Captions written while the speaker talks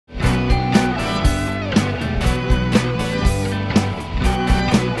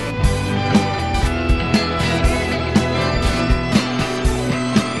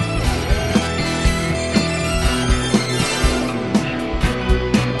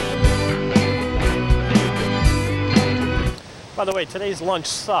By the way, today's lunch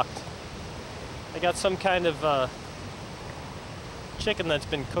sucked. I got some kind of chicken that's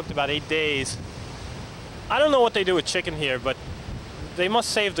been cooked about 8 days. I don't know what they do with chicken here, but they must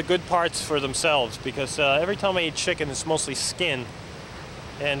save the good parts for themselves, because every time I eat chicken, it's mostly skin,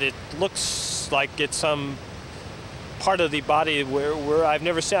 and it looks like it's some part of the body where I've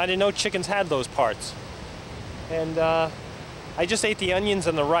never seen. I didn't know chickens had those parts. And I just ate the onions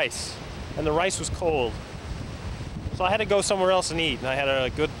and the rice was cold. So I had to go somewhere else and eat, and I had a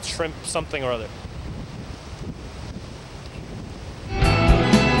good shrimp something or other.